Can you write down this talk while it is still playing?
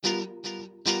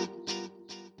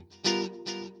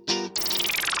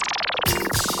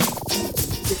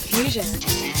Diffusion,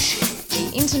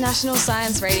 the international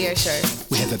science radio show.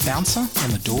 We have a bouncer on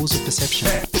the doors of perception.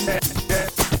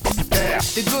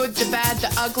 The good, the bad,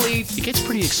 the ugly. It gets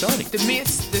pretty exciting. The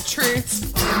myths, the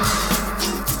truths.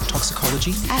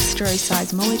 Toxicology.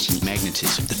 Astroseismology.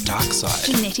 Magnetism. The dark side.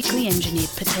 Genetically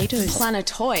engineered potatoes.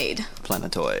 Planetoid.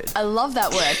 Planetoid. I love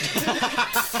that word.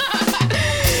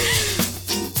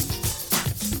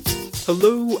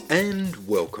 Hello and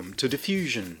welcome to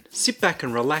Diffusion. Sit back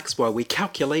and relax while we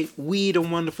calculate weird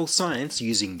and wonderful science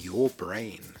using your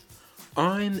brain.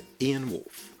 I'm Ian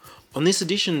Wolfe. On this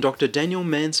edition, Dr. Daniel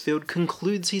Mansfield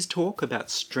concludes his talk about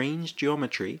strange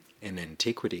geometry and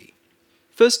antiquity.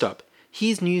 First up,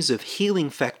 here's news of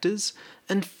healing factors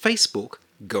and Facebook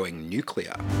going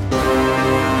nuclear.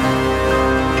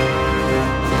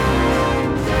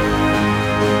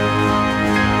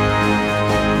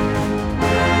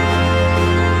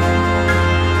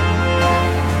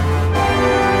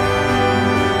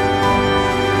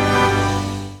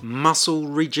 Muscle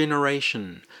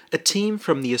regeneration. A team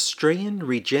from the Australian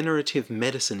Regenerative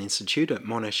Medicine Institute at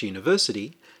Monash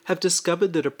University have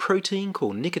discovered that a protein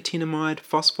called nicotinamide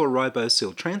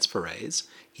phosphoribosyltransferase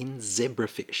in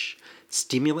zebrafish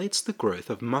stimulates the growth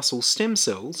of muscle stem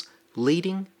cells,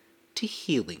 leading to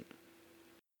healing.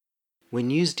 When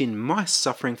used in mice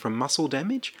suffering from muscle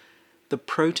damage, the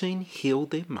protein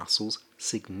healed their muscles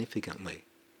significantly.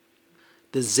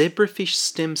 The zebrafish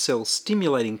stem cell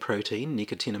stimulating protein,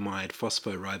 nicotinamide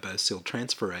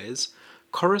phosphoribosyltransferase,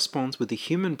 corresponds with the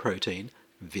human protein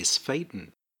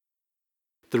visfatin.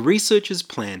 The researchers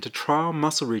plan to trial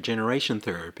muscle regeneration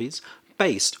therapies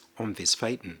based on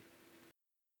visfatin.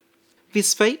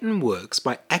 Visfatin works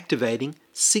by activating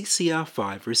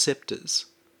CCR5 receptors.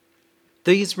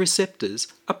 These receptors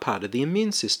are part of the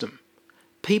immune system.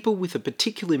 People with a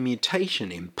particular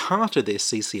mutation in part of their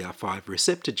CCR5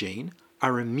 receptor gene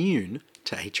are immune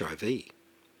to HIV.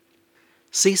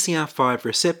 CCR5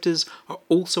 receptors are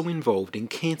also involved in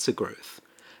cancer growth,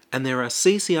 and there are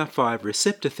CCR5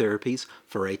 receptor therapies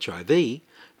for HIV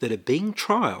that are being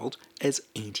trialled as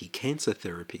anti-cancer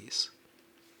therapies.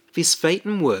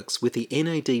 Visfatin works with the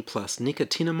NAD plus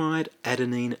nicotinamide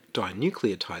adenine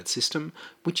dinucleotide system,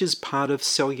 which is part of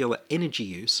cellular energy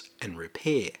use and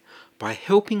repair, by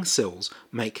helping cells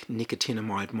make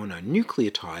nicotinamide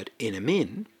mononucleotide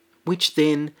NMN, which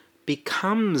then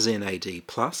becomes NAD+,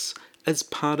 as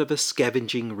part of a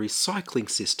scavenging recycling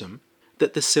system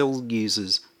that the cell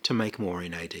uses to make more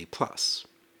NAD+.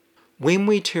 When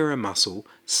we tear a muscle,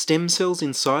 stem cells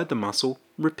inside the muscle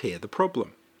repair the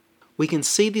problem. We can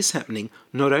see this happening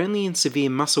not only in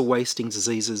severe muscle wasting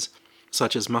diseases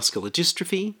such as muscular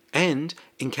dystrophy and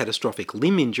in catastrophic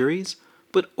limb injuries,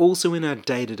 but also in our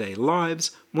day-to-day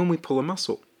lives when we pull a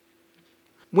muscle.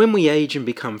 When we age and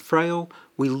become frail,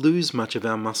 we lose much of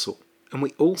our muscle, and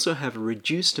we also have a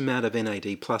reduced amount of NAD+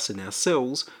 in our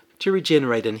cells to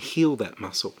regenerate and heal that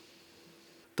muscle.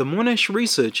 The Monash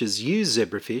researchers use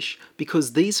zebrafish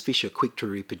because these fish are quick to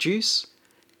reproduce,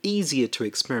 easier to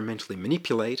experimentally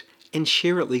manipulate, and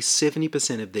share at least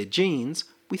 70% of their genes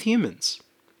with humans.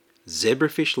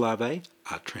 Zebrafish larvae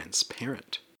are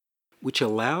transparent, which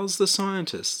allows the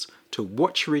scientists to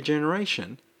watch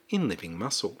regeneration in living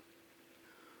muscle.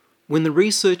 When the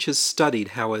researchers studied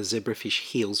how a zebrafish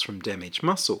heals from damaged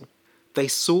muscle, they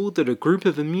saw that a group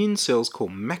of immune cells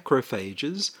called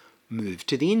macrophages moved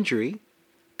to the injury,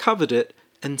 covered it,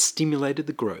 and stimulated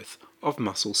the growth of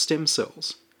muscle stem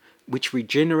cells, which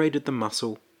regenerated the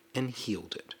muscle and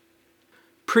healed it.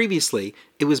 Previously,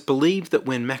 it was believed that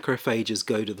when macrophages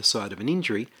go to the site of an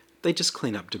injury, they just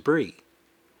clean up debris.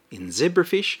 In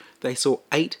zebrafish, they saw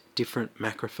 8 different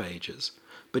macrophages,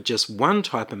 but just one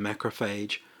type of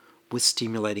macrophage was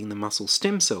stimulating the muscle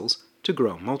stem cells to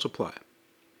grow and multiply.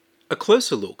 A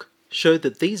closer look showed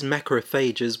that these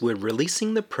macrophages were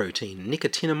releasing the protein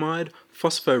nicotinamide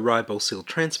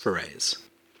phosphoribosyltransferase.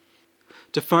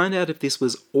 To find out if this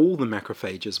was all the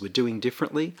macrophages were doing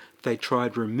differently, they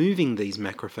tried removing these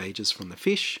macrophages from the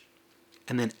fish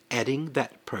and then adding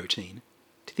that protein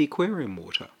to the aquarium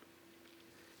water.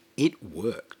 It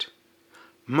worked.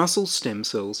 Muscle stem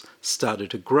cells started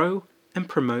to grow and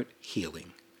promote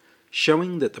healing,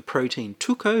 showing that the protein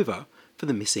took over for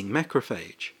the missing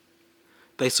macrophage.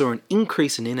 They saw an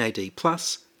increase in NAD+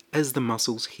 as the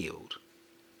muscles healed.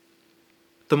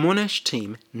 The Monash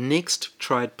team next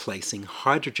tried placing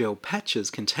hydrogel patches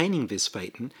containing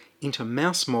visfatin into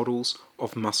mouse models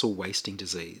of muscle wasting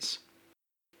disease.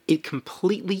 It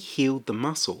completely healed the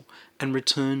muscle and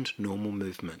returned normal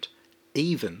movement,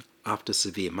 even after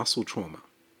severe muscle trauma.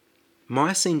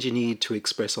 mice engineered to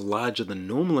express a larger than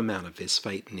normal amount of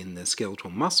visfatin in their skeletal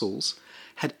muscles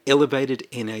had elevated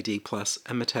NAD+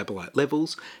 and metabolite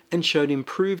levels and showed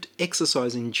improved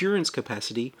exercise endurance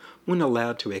capacity when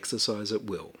allowed to exercise at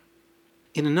will.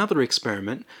 In another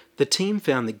experiment, the team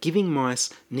found that giving mice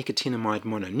nicotinamide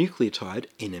mononucleotide,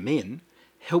 NMN,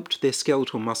 helped their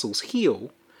skeletal muscles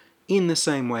heal in the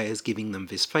same way as giving them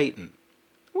visfatin,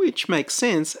 which makes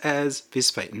sense as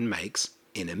visfatin makes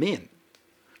NMN.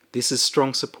 This is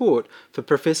strong support for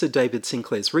Professor David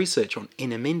Sinclair's research on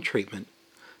NMN treatment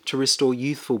to restore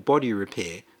youthful body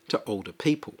repair to older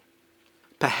people.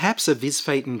 Perhaps a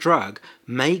visfatin drug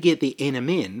may get the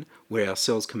NMN where our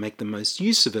cells can make the most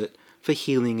use of it for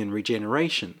healing and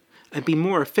regeneration, and be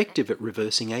more effective at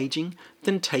reversing aging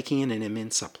than taking an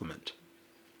NMN supplement.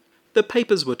 The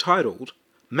papers were titled,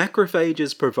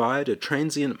 "Macrophages Provide a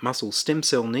Transient Muscle Stem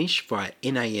Cell Niche via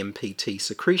NAMPT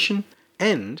Secretion,"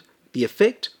 and "The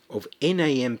Effect of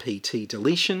NAMPT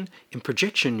Deletion in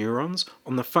Projection Neurons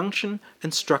on the Function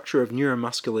and Structure of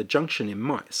Neuromuscular Junction in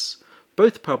Mice,"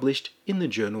 both published in the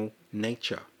journal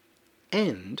Nature.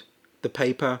 And the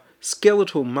paper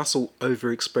 "Skeletal Muscle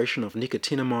Overexpression of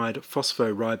Nicotinamide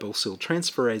Phosphorybosyl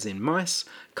Transferase in Mice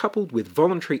coupled with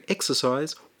Voluntary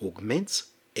Exercise Augments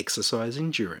Exercise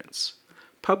Endurance,"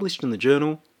 published in the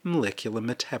journal Molecular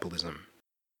Metabolism.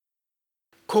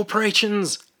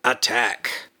 Corporations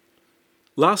attack!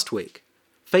 Last week,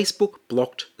 Facebook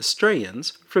blocked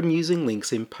Australians from using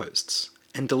links in posts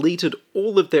and deleted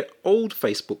all of their old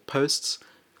Facebook posts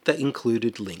that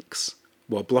included links,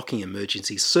 while blocking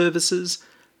emergency services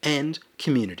and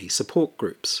community support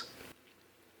groups.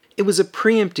 It was a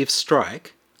preemptive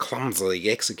strike, clumsily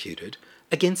executed,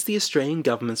 against the Australian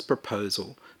government's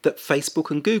proposal that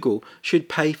Facebook and Google should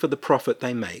pay for the profit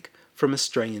they make from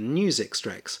Australian news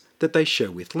extracts that they show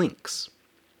with links.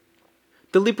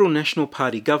 The Liberal National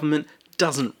Party government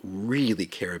doesn't really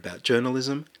care about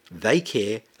journalism. They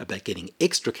care about getting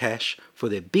extra cash for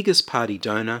their biggest party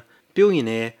donor,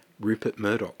 billionaire Rupert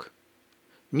Murdoch.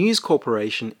 News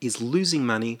Corporation is losing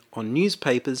money on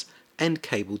newspapers and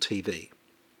cable TV.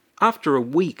 After a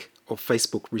week of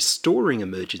Facebook restoring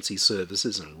emergency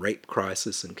services and rape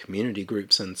crisis and community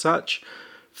groups and such,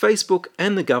 Facebook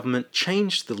and the government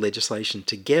changed the legislation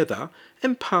together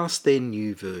and passed their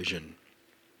new version.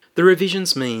 The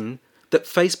revisions mean that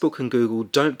Facebook and Google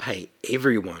don't pay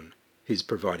everyone who's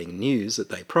providing news that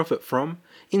they profit from.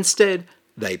 Instead,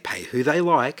 they pay who they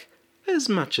like, as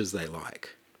much as they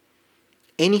like.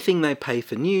 Anything they pay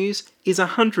for news is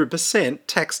 100%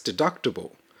 tax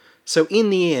deductible. So in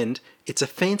the end, it's a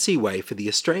fancy way for the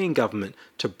Australian government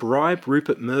to bribe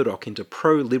Rupert Murdoch into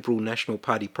pro-Liberal National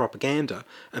Party propaganda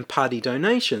and party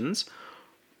donations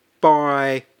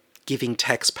by giving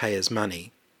taxpayers'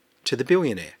 money to the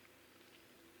billionaire.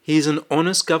 Here's an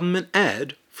honest government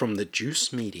ad from the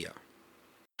Juice Media.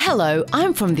 Hello,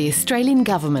 I'm from the Australian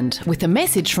Government with a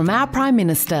message from our Prime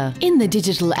Minister. In the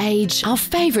digital age, our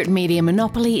favourite media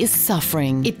monopoly is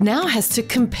suffering. It now has to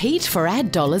compete for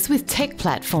ad dollars with tech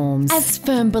platforms. As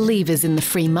firm believers in the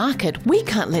free market, we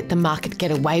can't let the market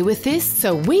get away with this,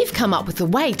 so we've come up with a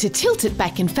way to tilt it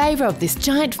back in favour of this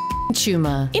giant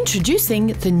tumour. Introducing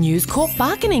the News Corp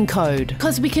Bargaining Code.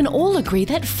 Because we can all agree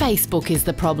that Facebook is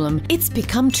the problem. It's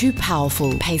become too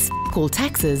powerful, pays all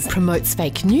taxes, promotes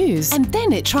fake news, and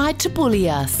then it tried to bully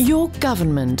us. Your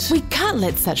government. We can't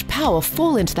let such power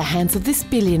fall into the hands of this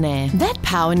billionaire. That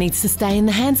power needs to stay in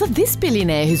the hands of this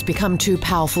billionaire who's become too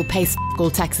powerful, pays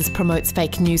all taxes, promotes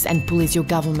fake news, and bullies your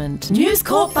government. News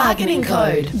Corp Bargaining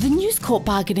Code. The News Corp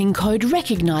Bargaining Code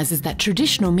recognises that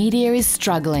traditional media is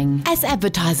struggling. As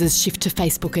advertisers shift to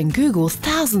Facebook and Google,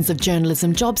 thousands of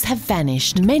journalism jobs have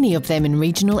vanished, many of them in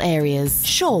regional areas.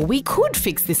 Sure, we could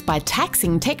fix this by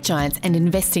taxing tech giants and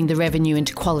investing the revenue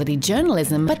into quality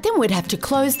journalism, but then we'd have to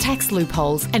close tax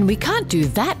loopholes, and we can't do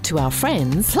that to our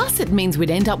friends. Plus, it means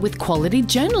we'd end up with quality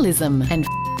journalism, and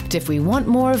if we want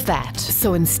more of that.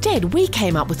 So instead, we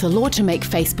came up with a law to make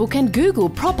Facebook and Google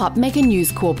prop up mega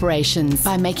news corporations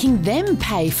by making them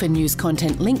pay for news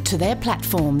content linked to their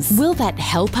platforms. Will that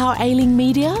help our ailing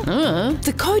media?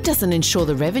 The code doesn't ensure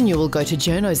the revenue will go to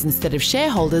journos instead of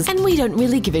shareholders, and we don't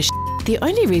really give a shit. The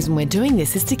only reason we're doing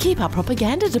this is to keep our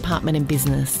propaganda department in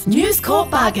business. News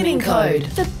Corp Bargaining Code.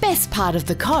 The best part of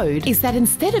the code is that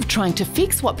instead of trying to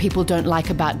fix what people don't like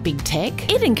about big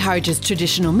tech, it encourages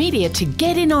traditional media to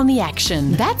get in on the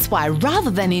action. That's why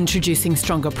rather than introducing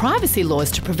stronger privacy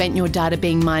laws to prevent your data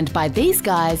being mined by these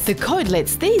guys, the code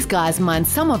lets these guys mine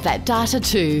some of that data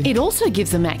too. It also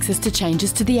gives them access to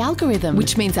changes to the algorithm,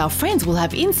 which means our friends will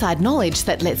have inside knowledge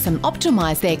that lets them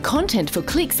optimize their content for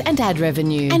clicks and ad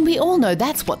revenue. And we all know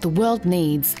that's what the world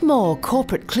needs. More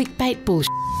corporate clickbait bullshit.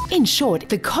 In short,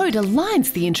 the code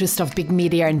aligns the interest of big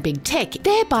media and big tech,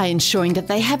 thereby ensuring that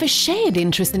they have a shared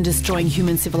interest in destroying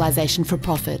human civilization for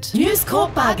profit. News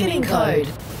Corp Bargaining Code.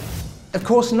 Of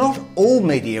course, not all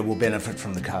media will benefit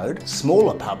from the code.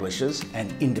 Smaller publishers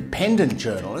and independent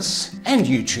journalists and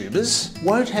YouTubers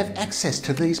won't have access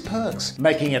to these perks,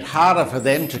 making it harder for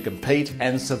them to compete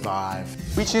and survive.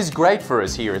 Which is great for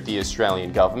us here at the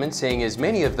Australian government, seeing as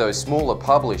many of those smaller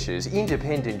publishers,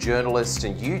 independent journalists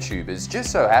and YouTubers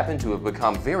just so happen to have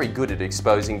become very good at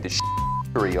exposing the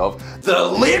of the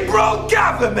Liberal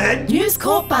government. News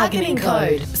Corp Bargaining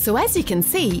Code. So as you can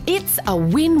see, it's a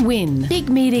win-win. Big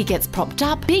media gets propped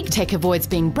up, big tech avoids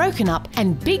being broken up,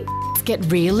 and big get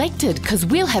re-elected because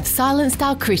we'll have silenced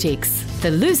our critics.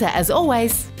 The loser, as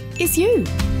always, is you.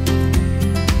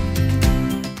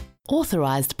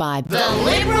 Authorised by the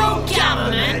Liberal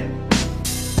government.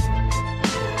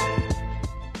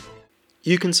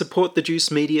 You can support the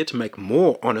Juice Media to make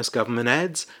more honest government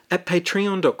ads at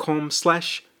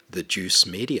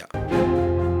patreon.com/thejuicemedia.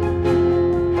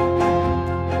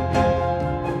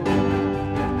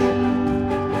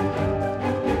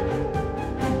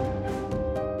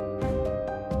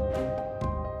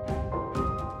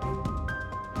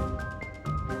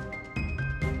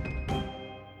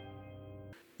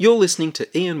 You're listening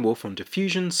to Ian Wolfe on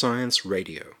Diffusion Science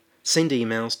Radio. Send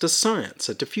emails to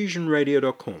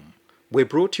science@diffusionradio.com. We're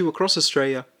brought to you across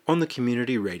Australia on the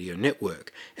Community Radio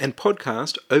Network and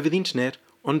podcast over the internet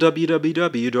on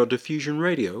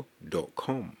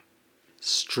www.diffusionradio.com.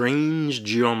 Strange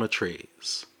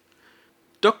geometries.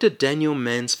 Dr. Daniel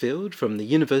Mansfield from the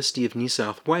University of New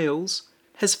South Wales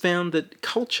has found that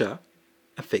culture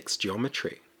affects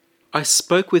geometry. I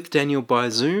spoke with Daniel by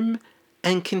Zoom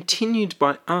and continued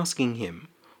by asking him,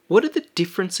 what are the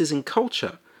differences in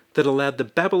culture that allowed the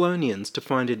Babylonians to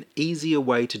find an easier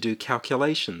way to do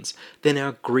calculations than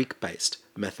our Greek-based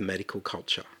mathematical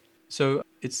culture? So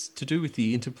it's to do with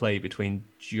the interplay between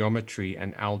geometry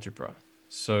and algebra.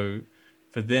 So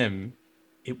for them,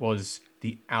 it was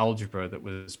the algebra that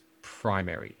was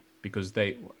primary because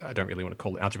I don't really want to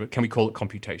call it algebra. Can we call it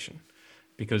computation?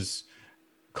 Because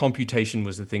computation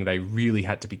was the thing they really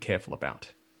had to be careful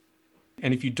about.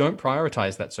 And if you don't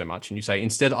prioritize that so much and you say,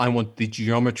 instead, I want the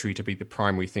geometry to be the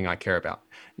primary thing I care about,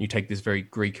 and you take this very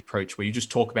Greek approach where you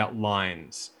just talk about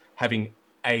lines having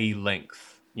a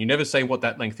length. You never say what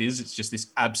that length is. It's just this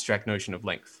abstract notion of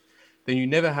length. Then you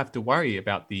never have to worry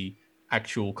about the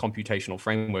actual computational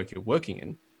framework you're working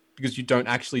in because you don't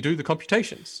actually do the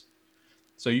computations.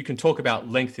 So you can talk about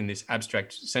length in this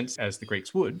abstract sense as the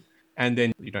Greeks would, and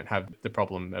then you don't have the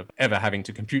problem of ever having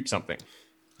to compute something.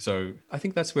 So I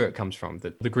think that's where it comes from,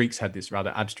 that the Greeks had this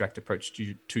rather abstract approach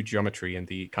to geometry and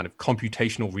the kind of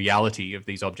computational reality of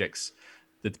these objects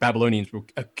that the Babylonians were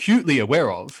acutely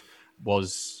aware of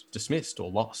was dismissed or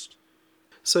lost.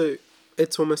 So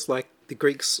it's almost like the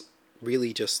Greeks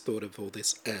really just thought of all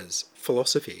this as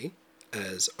philosophy,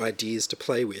 as ideas to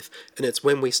play with, and it's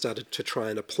when we started to try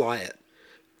and apply it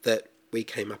that we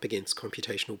came up against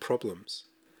computational problems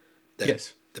that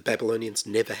yes. the Babylonians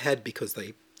never had because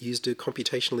they used a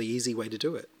computationally easy way to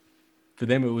do it. For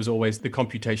them, it was always the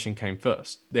computation came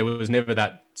first. There was never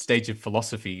that stage of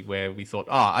philosophy where we thought,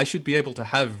 I should be able to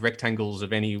have rectangles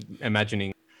of any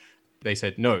imagining. They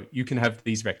said, no, you can have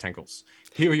these rectangles.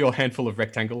 Here are your handful of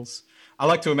rectangles. I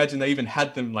like to imagine they even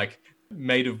had them like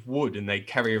made of wood and they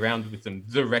carry around with them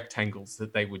the rectangles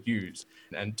that they would use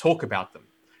and talk about them.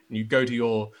 And you go to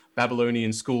your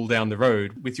Babylonian school down the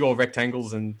road with your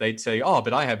rectangles and they'd say,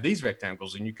 but I have these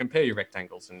rectangles, and you compare your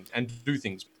rectangles and do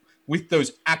things with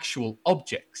those actual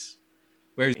objects.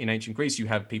 Whereas in ancient Greece, you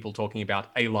have people talking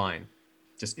about a line.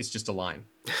 It's just a line.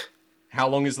 How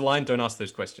long is the line? Don't ask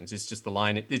those questions. It's just the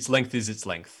line. Its length is its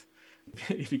length.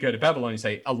 If you go to Babylon and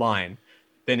say a line,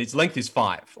 then its length is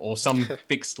 5 or some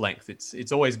fixed length.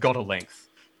 It's always got a length.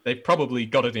 They've probably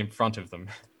got it in front of them.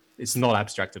 It's not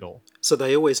abstract at all. So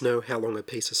they always know how long a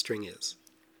piece of string is.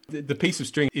 The piece of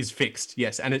string is fixed,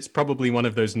 yes, and it's probably one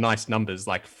of those nice numbers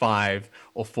like 5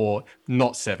 or 4,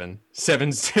 not 7.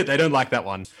 7's, they don't like that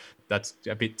one. That's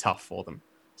a bit tough for them.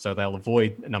 So they'll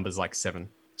avoid numbers like 7.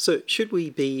 So should we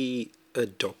be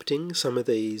adopting some of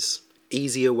these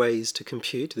easier ways to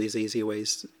compute, these easier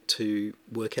ways to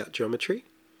work out geometry?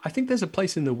 I think there's a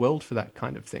place in the world for that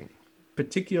kind of thing,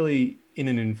 particularly in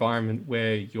an environment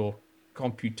where your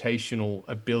computational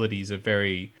abilities are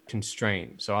very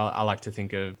constrained. So I like to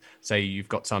think of, say, you've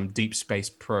got some deep space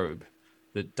probe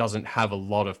that doesn't have a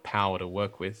lot of power to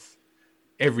work with.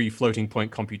 Every floating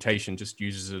point computation just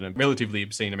uses a relatively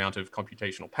obscene amount of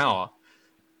computational power.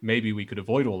 maybe we could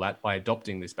avoid all that by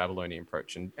adopting this Babylonian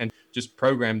approach and just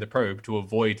program the probe to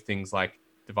avoid things like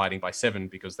dividing by 7,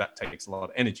 because that takes a lot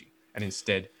of energy, and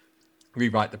instead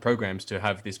rewrite the programs to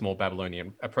have this more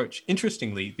Babylonian approach.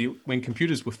 Interestingly, when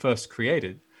computers were first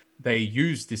created, they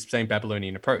used this same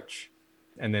Babylonian approach.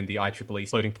 And then the IEEE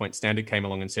floating point standard came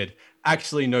along and said,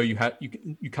 actually, no, you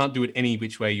can't do it any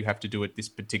which way. You have to do it this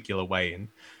particular way.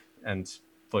 And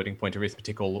floating point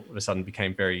arithmetic all of a sudden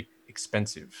became very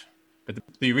expensive. But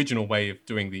the original way of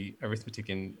doing the arithmetic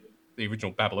in the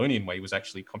original Babylonian way was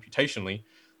actually computationally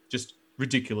just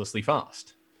ridiculously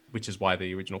fast, which is why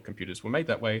the original computers were made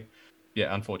that way.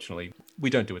 Yeah, unfortunately, we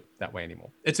don't do it that way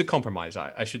anymore. It's a compromise.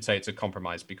 I should say it's a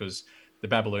compromise, because the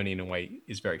Babylonian way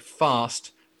is very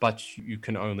fast, but you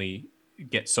can only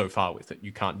get so far with it.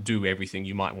 You can't do everything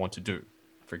you might want to do.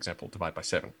 For example, divide by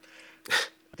 7.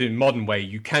 The modern way,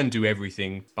 you can do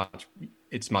everything, but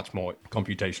it's much more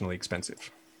computationally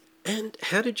expensive. And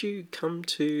how did you come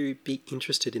to be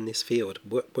interested in this field?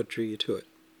 What drew you to it?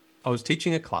 I was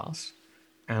teaching a class,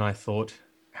 and I thought,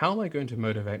 how am I going to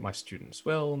motivate my students?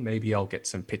 Well, maybe I'll get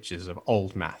some pictures of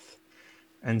old math.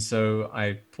 And so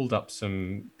I pulled up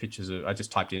some pictures I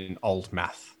just typed in old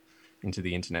math into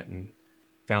the internet and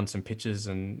found some pictures,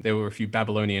 and there were a few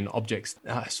Babylonian objects.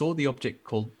 I saw the object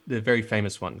the very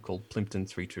famous one called Plimpton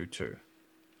 322.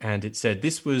 And it said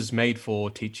this was made for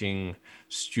teaching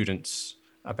students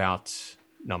about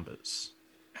numbers.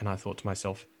 And I thought to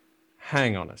myself,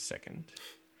 hang on a second.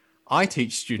 I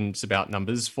teach students about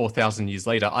numbers 4,000 years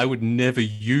later. I would never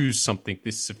use something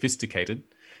this sophisticated.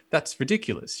 That's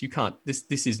ridiculous. You can't,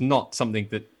 this is not something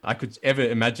that I could ever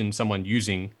imagine someone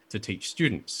using to teach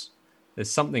students.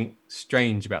 There's something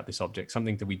strange about this object,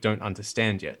 something that we don't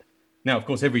understand yet. Now, of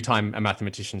course, every time a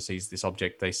mathematician sees this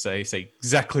object, they say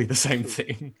exactly the same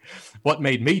thing. What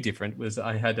made me different was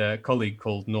I had a colleague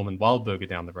called Norman Wildberger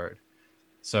down the road.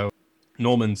 So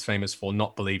Norman's famous for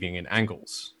not believing in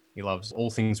angles. He loves all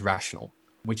things rational,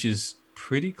 which is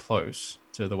pretty close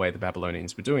to the way the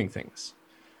Babylonians were doing things.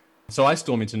 So I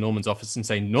storm into Norman's office and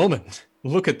say, Norman,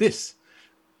 look at this.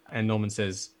 And Norman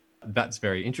says, that's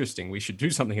very interesting. We should do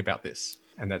something about this.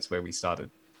 And that's where we started.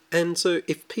 And so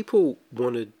if people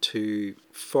wanted to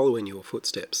follow in your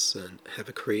footsteps and have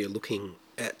a career looking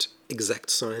at exact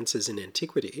sciences in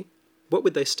antiquity, what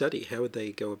would they study? How would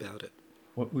they go about it?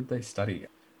 What would they study?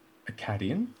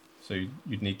 Akkadian. So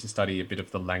you'd need to study a bit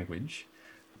of the language.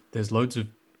 There's loads of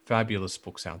fabulous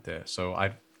books out there. So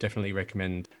I definitely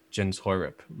recommend Jens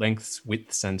Heurup, Lengths,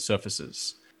 Widths and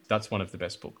Surfaces. That's one of the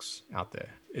best books out there.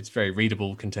 It's very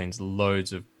readable, contains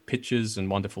loads of pictures and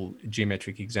wonderful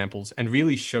geometric examples, and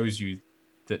really shows you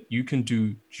that you can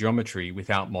do geometry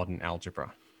without modern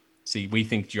algebra. See, we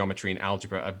think geometry and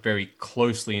algebra are very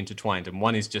closely intertwined, and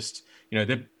one is just,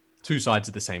 they're two sides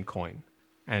of the same coin.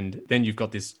 And then you've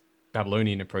got this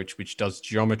Babylonian approach, which does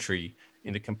geometry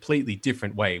in a completely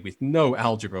different way with no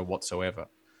algebra whatsoever.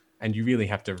 And you really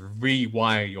have to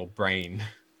rewire your brain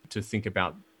to think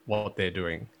about what they're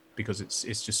doing, because it's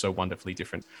just so wonderfully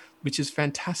different, which is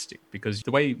fantastic, because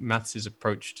the way maths is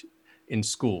approached in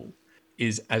school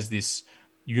is as this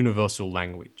universal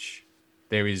language.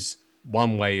 There is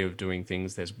one way of doing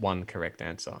things. There's one correct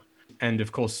answer. And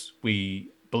of course,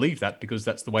 we believe that because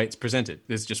that's the way it's presented.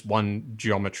 There's just one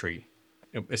geometry,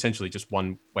 essentially just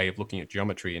one way of looking at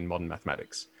geometry in modern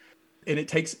mathematics. And it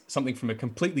takes something from a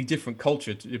completely different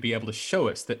culture to be able to show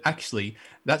us that actually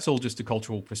that's all just a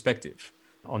cultural perspective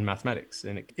on mathematics.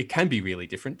 And it can be really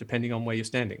different depending on where you're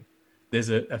standing. There's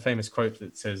a famous quote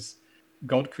that says,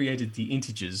 God created the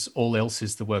integers, all else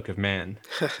is the work of man.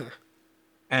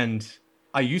 And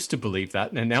I used to believe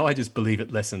that, and now I just believe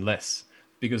it less and less,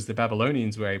 because the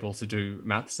Babylonians were able to do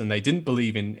maths and they didn't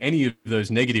believe in any of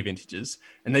those negative integers,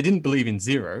 and they didn't believe in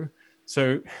zero.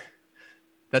 So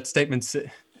that statement's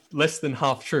less than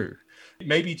half true.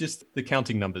 Maybe just the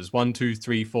counting numbers, 1, 2,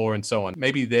 3, 4, and so on.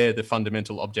 Maybe they're the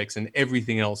fundamental objects, and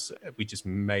everything else we just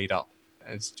made up.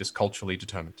 It's just culturally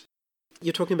determined.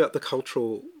 You're talking about the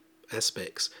cultural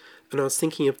aspects, and I was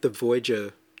thinking of the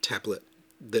Voyager tablet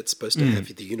that's supposed to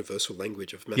have the universal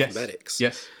language of mathematics.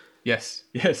 Yes.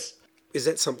 Is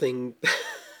that something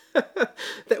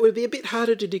that would be a bit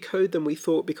harder to decode than we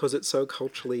thought because it's so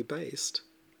culturally based?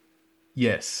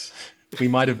 Yes. We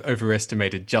might have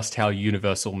overestimated just how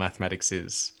universal mathematics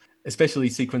is, especially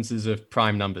sequences of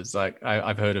prime numbers. Like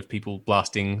I've heard of people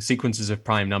blasting sequences of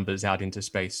prime numbers out into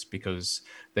space because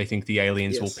they think the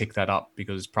aliens will pick that up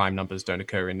because prime numbers don't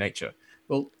occur in nature.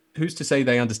 Well, who's to say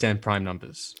they understand prime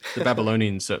numbers? The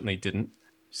Babylonians certainly didn't.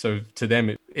 So to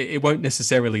them, it won't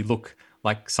necessarily look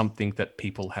like something that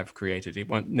people have created. It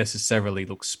won't necessarily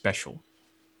look special.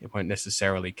 It won't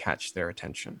necessarily catch their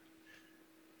attention.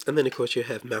 And then, of course, you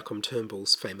have Malcolm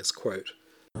Turnbull's famous quote.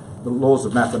 The laws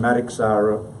of mathematics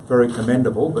are very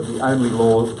commendable, but the only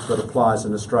law that applies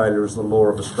in Australia is the law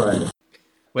of Australia.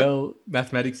 Well,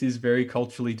 mathematics is very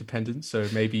culturally dependent, so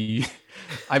maybe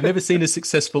I've never seen a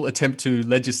successful attempt to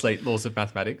legislate laws of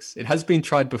mathematics. It has been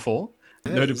tried before,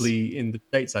 notably in the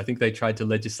States. I think they tried to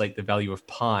legislate the value of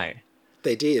pi.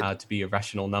 They did. To be a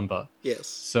rational number. Yes.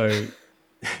 So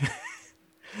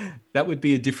that would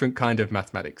be a different kind of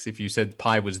mathematics. If you said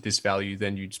pi was this value,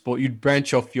 then you'd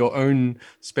branch off your own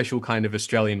special kind of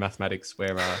Australian mathematics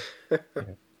where,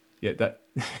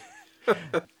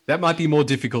 that might be more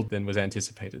difficult than was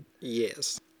anticipated.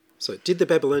 Yes. So did the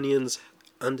Babylonians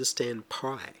understand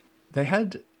pi? They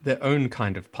had their own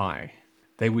kind of pi.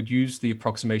 They would use the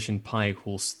approximation pi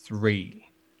equals 3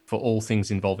 for all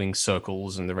things involving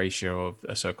circles and the ratio of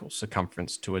a circle's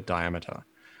circumference to a diameter.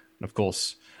 And of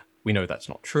course, we know that's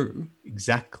not true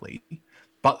exactly,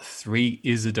 but 3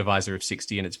 is a divisor of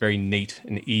 60 and it's very neat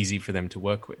and easy for them to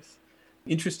work with.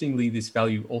 Interestingly, this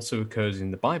value also occurs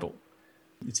in the Bible.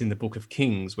 It's in the Book of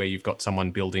Kings where you've got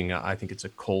someone building, I think it's a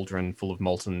cauldron full of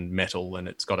molten metal, and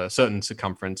it's got a certain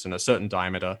circumference and a certain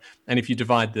diameter. And if you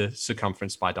divide the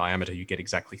circumference by diameter, you get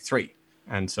exactly 3.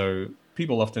 And so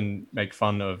people often make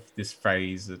fun of this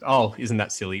phrase that, oh, isn't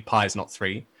that silly? Pi is not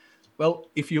 3. Well,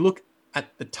 if you look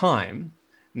at the time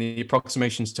and the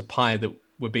approximations to pi that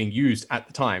were being used at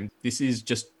the time, this is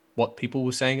just what people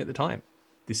were saying at the time.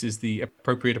 This is the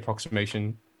appropriate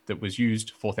approximation that was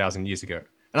used 4,000 years ago.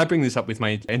 And I bring this up with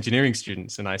my engineering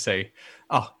students and I say,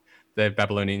 the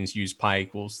Babylonians use pi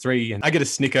equals 3. And I get a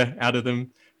snicker out of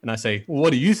them. And I say, well,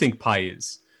 what do you think pi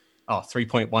is?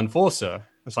 3.14, sir.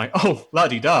 It's like, oh,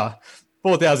 la-di-da.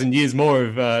 4,000 years more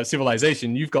of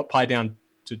civilization. You've got pi down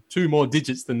to 2 more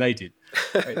digits than they did.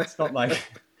 It's not like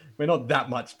we're not that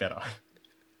much better.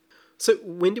 So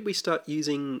when did we start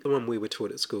using the one we were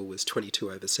taught at school was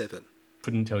 22/7?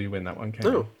 Couldn't tell you when that one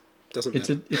came. No. Doesn't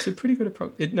matter. It's a pretty good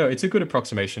it's a good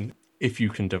approximation if you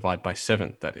can divide by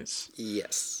 7, that is.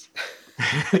 Yes.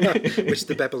 Which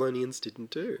the Babylonians didn't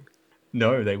do.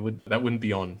 No, that wouldn't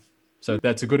be on. So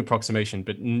that's a good approximation,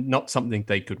 but not something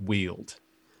they could wield.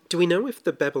 Do we know if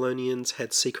the Babylonians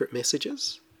had secret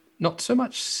messages? Not so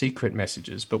much secret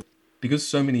messages, but because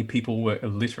so many people were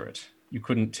illiterate, you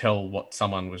couldn't tell what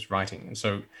someone was writing. And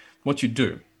so what you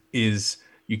do is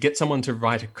you get someone to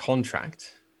write a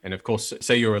contract. And of course,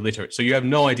 say you're illiterate, so you have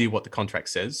no idea what the contract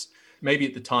says. Maybe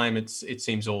at the time it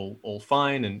seems all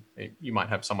fine, and you might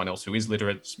have someone else who is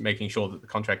literate making sure that the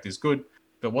contract is good.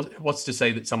 But what's to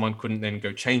say that someone couldn't then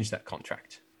go change that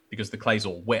contract? Because the clay's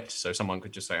all wet, so someone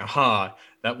could just say, aha,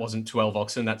 that wasn't 12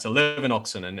 oxen, that's 11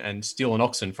 oxen, and steal an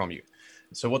oxen from you.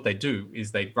 So what they do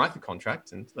is they write the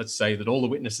contract, and let's say that all the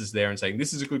witnesses there and saying,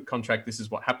 this is a good contract, this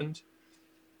is what happened.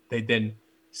 They then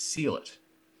seal it.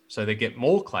 So they get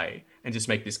more clay and just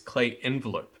make this clay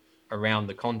envelope around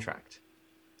the contract.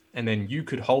 And then you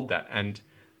could hold that,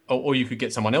 or you could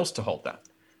get someone else to hold that.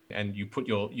 And you put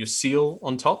your seal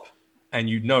on top, and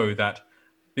you know that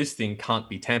this thing can't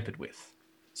be tampered with.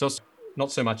 So it's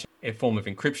not so much a form of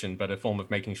encryption, but a form of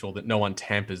making sure that no one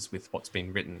tampers with what's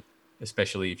been written,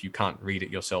 especially if you can't read it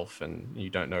yourself and you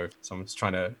don't know if someone's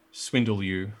trying to swindle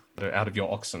you out of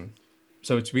your oxen.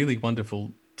 So it's really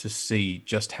wonderful to see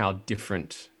just how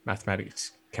different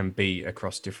mathematics can be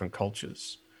across different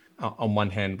cultures. On one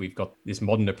hand, we've got this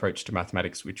modern approach to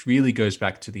mathematics, which really goes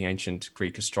back to the ancient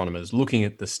Greek astronomers looking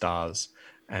at the stars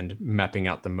and mapping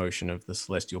out the motion of the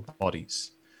celestial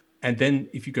bodies. And then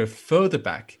if you go further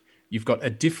back, you've got a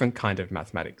different kind of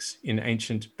mathematics in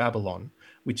ancient Babylon,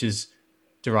 which is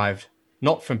derived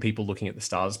not from people looking at the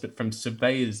stars, but from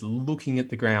surveyors looking at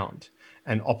the ground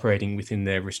and operating within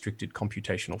their restricted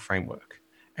computational framework.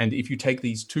 And if you take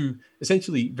these two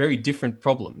essentially very different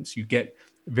problems, you get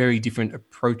very different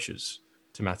approaches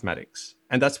to mathematics.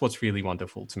 And that's what's really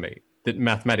wonderful to me, that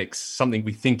mathematics, something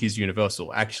we think is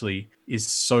universal, actually is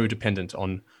so dependent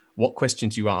on what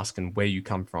questions you ask and where you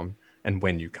come from and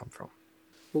when you come from.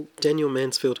 Well, Daniel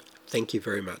Mansfield, thank you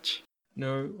very much.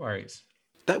 No worries.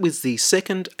 That was the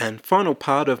second and final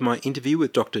part of my interview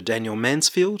with Dr. Daniel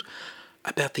Mansfield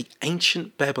about the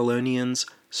ancient Babylonians'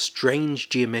 strange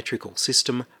geometrical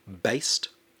system based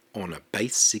on a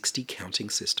base 60 counting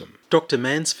system. Dr.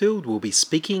 Mansfield will be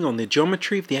speaking on the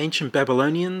geometry of the ancient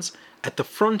Babylonians at the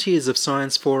Frontiers of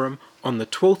Science Forum on the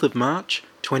 12th of March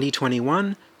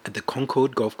 2021 at the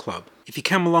Concord Golf Club. If you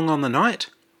come along on the night,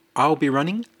 I'll be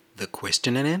running the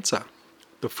question and answer.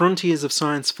 The Frontiers of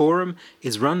Science Forum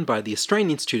is run by the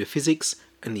Australian Institute of Physics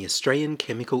and the Australian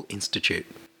Chemical Institute.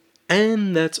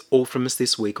 And that's all from us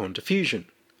this week on Diffusion.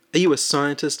 Are you a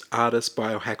scientist, artist,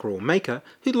 biohacker or maker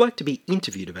who'd like to be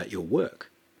interviewed about your work?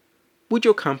 Would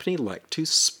your company like to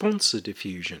sponsor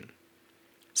Diffusion?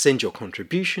 Send your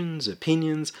contributions,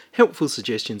 opinions, helpful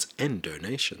suggestions and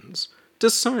donations to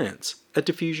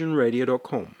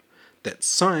science@diffusionradio.com. That's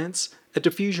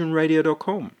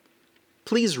science@diffusionradio.com.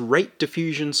 Please rate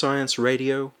Diffusion Science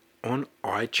Radio on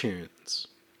iTunes.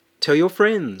 Tell your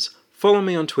friends. Follow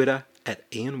me on Twitter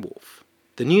 @IanWolf.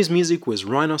 The news music was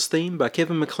Rhinos theme by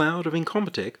Kevin MacLeod of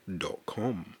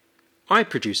Incompetech.com. I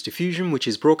produce Diffusion, which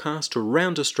is broadcast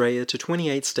around Australia to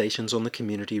 28 stations on the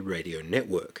Community Radio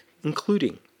Network,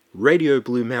 including Radio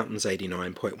Blue Mountains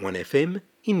 89.1 FM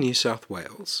in New South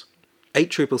Wales,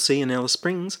 8CCC in Alice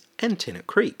Springs and Tennant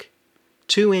Creek,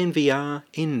 2NVR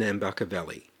in Nambucca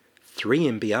Valley,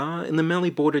 3MBR in the Mallee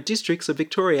Border districts of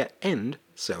Victoria and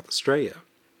South Australia,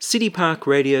 City Park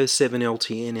Radio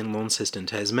 7LTN in Launceston,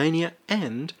 Tasmania,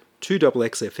 and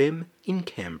 2XXFM in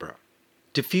Canberra.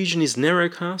 Diffusion is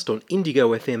narrowcast on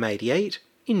Indigo FM 88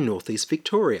 in northeast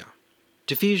Victoria.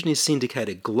 Diffusion is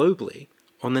syndicated globally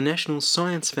on the National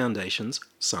Science Foundation's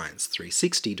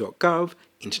science360.gov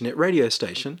internet radio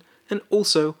station and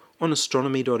also on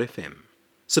astronomy.fm.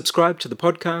 Subscribe to the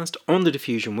podcast on the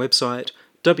Diffusion website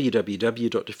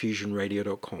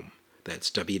www.diffusionradio.com. That's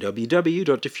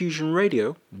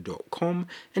www.diffusionradio.com,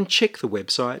 and check the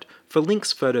website for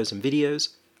links, photos and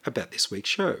videos about this week's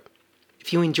show.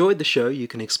 If you enjoyed the show, you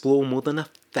can explore more than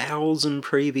 1,000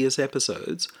 previous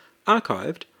episodes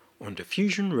archived on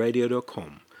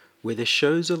diffusionradio.com, where the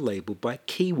shows are labelled by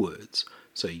keywords,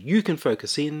 so you can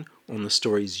focus in on the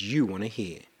stories you want to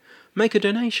hear. Make a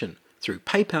donation through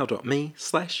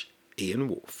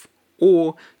paypal.me/IanWolf,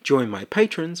 or join my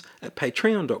patrons at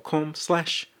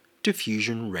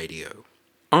patreon.com/diffusionradio.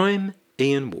 I'm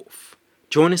Ian Wolf.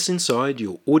 Join us inside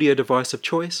your audio device of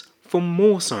choice for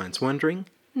more science wondering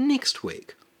next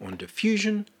week on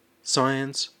Diffusion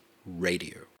Science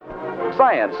Radio.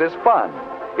 Science is fun.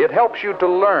 It helps you to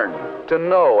learn, to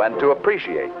know, and to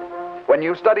appreciate. When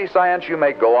you study science, you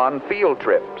may go on field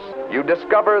trips. You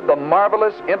discover the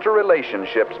marvelous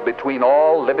interrelationships between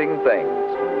all living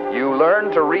things. You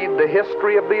learn to read the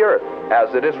history of the Earth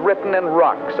as it is written in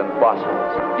rocks and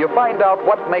fossils. You find out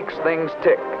what makes things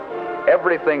tick,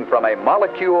 everything from a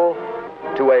molecule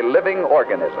to a living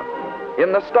organism.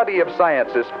 In the study of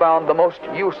science is found the most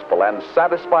useful and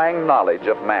satisfying knowledge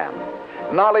of man.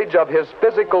 Knowledge of his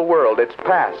physical world, its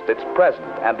past, its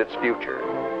present, and its future.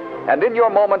 And in your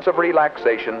moments of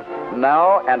relaxation,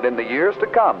 now and in the years to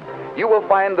come, you will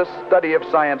find the study of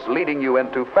science leading you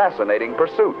into fascinating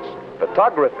pursuits.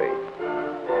 Photography,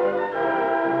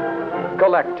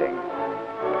 collecting.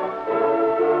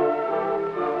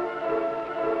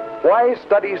 Why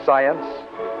study science?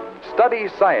 Study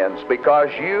science because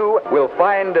you will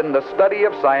find in the study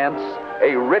of science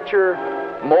a richer,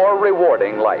 more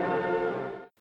rewarding life.